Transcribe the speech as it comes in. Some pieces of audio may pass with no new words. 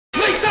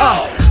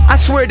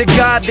swear to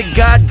God that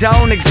God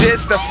don't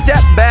exist. I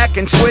step back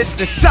and twist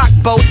and sock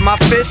both my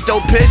fists. So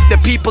pissed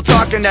that people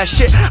talking that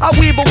shit. I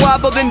weeble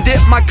wobble and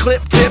dip my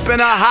clip tip in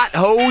a hot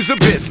hose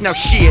abyss. Now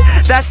shit,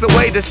 that's the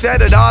way to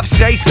set it off.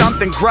 Say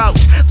something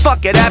gross.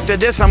 Fuck it, after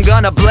this I'm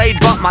gonna blade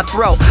bump my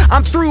throat.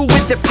 I'm through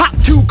with it, pop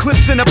 2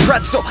 clips in a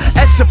pretzel.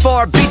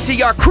 SFR,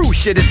 BCR crew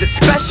shit, is it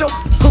special?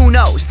 Who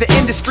knows, the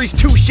industry's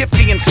too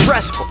shifty and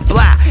stressful.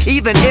 Blah,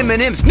 even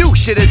Eminem's new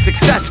shit is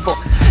successful.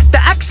 The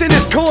accent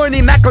is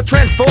corny, Macro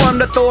transformed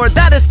to Thor.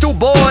 That is too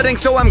boring,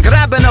 so I'm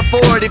grabbing a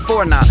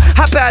 44 now.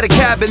 Hop out of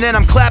cab and then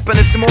I'm clapping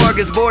a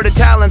smorgasbord of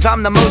talents.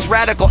 I'm the most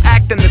radical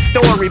act in the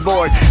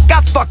storyboard.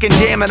 God fucking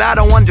damn it, I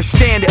don't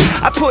understand it.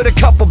 I put a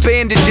couple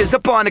bandages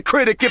up on a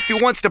critic if he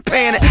wants to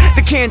panic.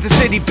 The Kansas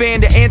City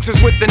Bandit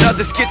answers with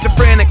another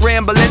schizophrenic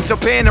rambling so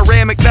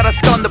panoramic that I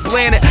stun the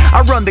planet.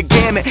 I run the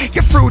gamut,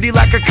 you're fruity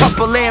like a cup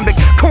of lambic,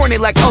 corny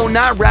like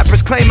 09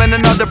 rappers claiming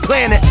another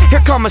planet.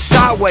 Here come a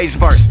sideways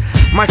verse.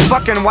 My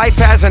fucking wife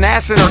has an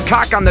ass in her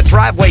cock on the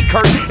driveway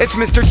curb. It's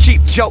Mr.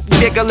 Cheap Joke,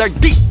 giggler,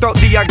 deep throat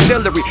the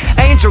auxiliary.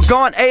 Angel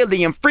gone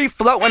alien, free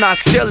floating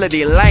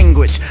hostility.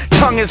 Language,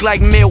 tongue is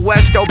like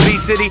Midwest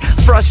obesity.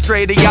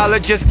 Frustrated, y'all are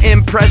just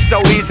impressed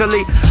so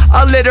easily.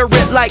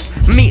 Illiterate like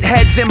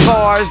meatheads in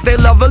bars. They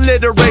love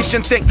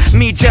alliteration, think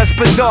me just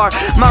bizarre.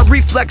 My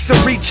reflex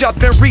will reach up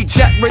and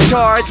reject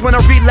retards. When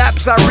I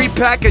relapse, I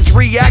repackage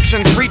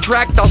reactions,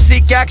 retract, I'll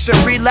seek action,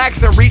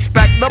 relax and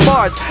respect the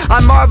bars.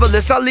 I'm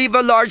marvelous, I'll leave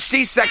a large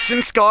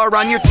C-section scar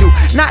on your two.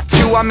 Not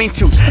two, I mean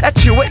two.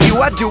 At you,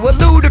 I do a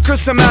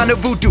ludicrous amount of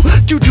voodoo.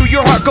 To do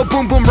your heart go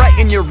boom boom right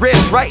in your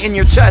ribs, right in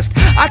your chest.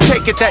 I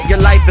take it that your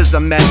life is a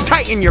mess.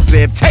 Tighten your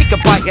bib, take a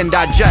bite and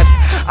digest.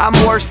 I'm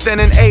worse than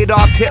an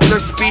Adolf Hitler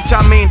speech.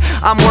 I mean,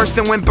 I'm worse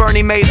than when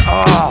Bernie made,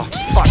 oh,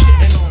 fuck.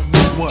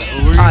 What?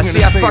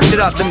 See, I fucked it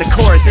up, then the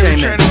chorus came in.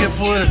 We're trying to get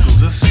political,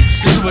 just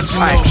stick what you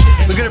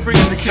know. We're gonna bring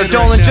in the kid. So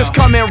Dolan, right just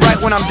come in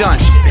right when I'm done.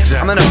 Exactly.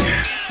 I'm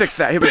gonna fix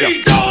that, here we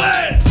B go.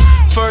 Dolan!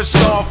 First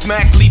off,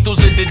 Mac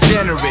Lethal's a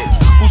degenerate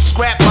who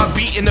scrapped my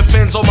beat and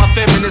offends all my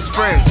feminist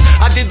friends.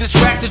 I did this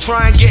track to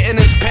try and get in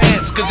his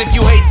pants, cause if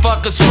you hate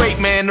fuck a straight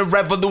man, the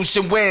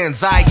revolution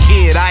wins. I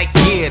kid,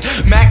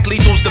 Mac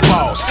Lethal's the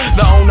boss,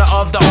 the owner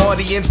of the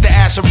audience, the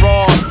Asher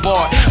Ross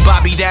bought.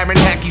 Bobby Darin,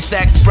 hacky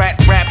sack, frat,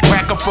 rap,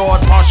 cracker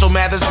fraud, Marshall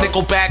Mathers,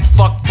 Nickelback,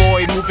 fuck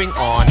boy, moving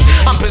on.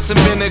 I'm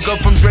pissing vinegar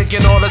from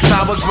drinking all the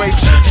sour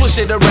grapes. Swish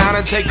it around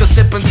and take a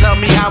sip and tell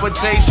me how it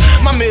tastes.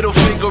 My middle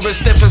finger is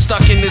stiff and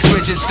stuck in this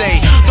rigid state.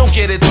 Don't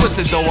get it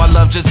twisted though, I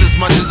love just as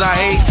much as I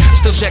hate.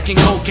 Still checking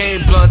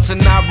cocaine blunts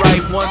and I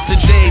write once a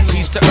day.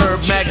 Peace to Herb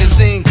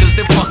magazine, cause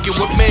they're fucking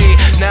with me.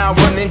 Now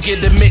run and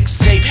get a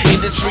mixtape.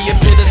 Industry a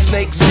pit of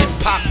snakes, hip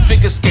hop,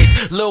 figure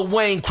skates. Lil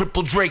Wayne,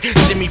 crippled Drake,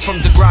 Jimmy from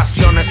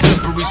Degrassi on that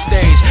slippery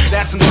stage.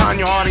 That's some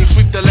Tanya Harding,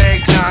 sweep the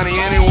leg, Johnny.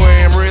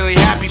 Anyway, I'm really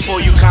happy for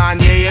you,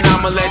 Kanye, and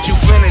I'ma let you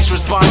finish.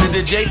 Responded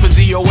to Jay for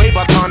DOA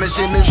by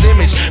tarnishing his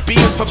image. B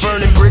is for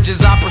burning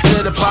bridges,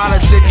 opposite of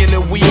politicking,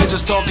 and we are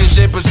just talking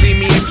shit. But see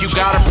me if you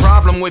got a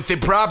problem with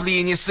it, probably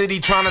in your city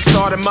trying to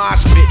start a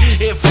mosh pit.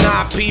 If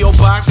not, P.O.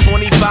 Box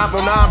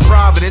 2509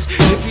 Providence.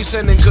 If you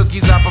sending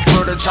cookies, I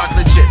prefer the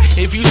chocolate chip.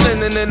 If you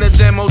sending in a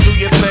demo, do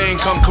your thing,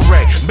 come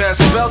correct. Best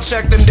spell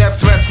check them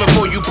death threats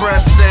before you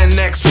press send.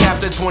 Next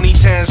chapter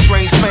 2010,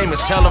 strange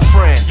famous, tell a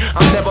friend.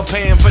 I'm never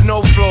paying for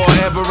no floor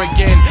ever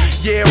again.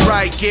 Yeah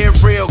right,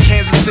 get real,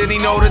 Kansas City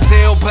know the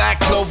deal. Black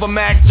Clover,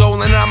 Mac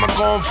Dolan, I'm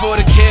going for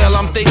the kill.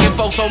 I'm thinking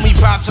folks owe me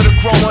props to the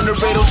crow on the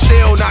riddle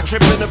still. Not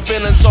tripping and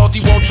feeling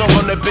salty, won't choke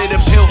on the bitter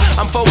pill.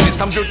 I'm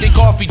focused, I'm drinking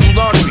coffee, do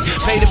laundry,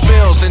 pay the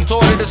bills, then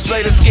tour to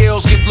display the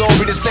skills, give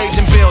glory to Sage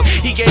and Bill.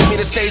 He gave me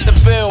the stage to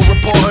fill,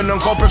 reporting on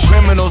corporate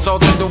criminals,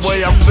 altered the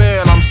way I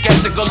feel. I'm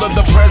skeptical of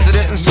the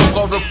president and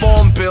so-called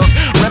reform bills,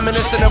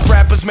 reminiscent of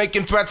rappers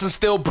making threats and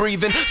still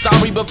breathing.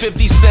 Sorry, but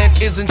 50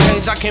 Cent isn't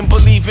change I can't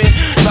believe in.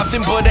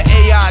 Nothing but an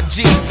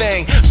AIG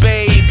thing,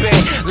 baby.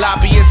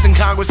 Lobbyists in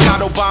Congress got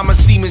Obama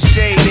seeming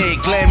shady.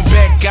 Glenn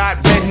Beck got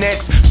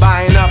rednecks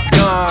buying up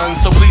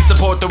guns. So please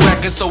support the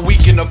record so we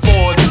can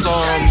afford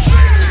some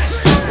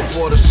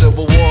before the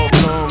Civil War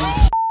comes.